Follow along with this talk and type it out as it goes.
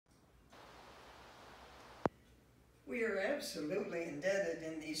We are absolutely indebted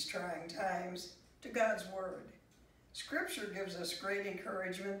in these trying times to God's Word. Scripture gives us great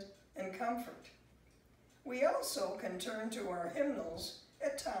encouragement and comfort. We also can turn to our hymnals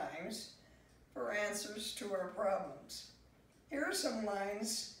at times for answers to our problems. Here are some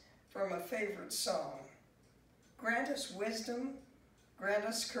lines from a favorite song. Grant us wisdom, grant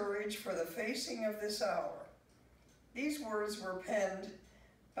us courage for the facing of this hour. These words were penned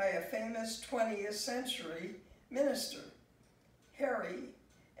by a famous 20th century minister, Harry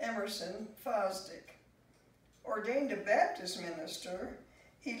Emerson Fosdick. Ordained a Baptist minister,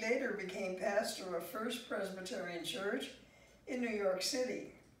 he later became pastor of First Presbyterian Church in New York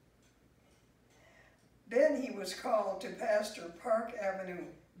City. Then he was called to pastor Park Avenue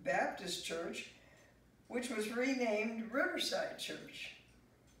Baptist Church, which was renamed Riverside Church.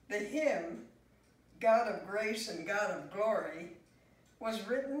 The hymn, God of Grace and God of Glory, was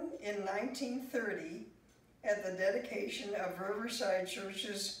written in 1930 at the dedication of Riverside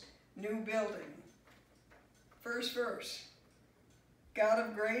Church's new building. First verse, God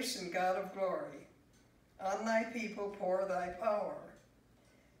of grace and God of glory, on thy people pour thy power.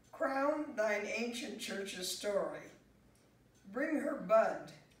 Crown thine ancient church's story, bring her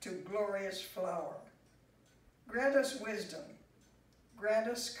bud to glorious flower. Grant us wisdom, grant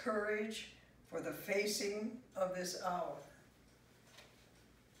us courage for the facing of this hour.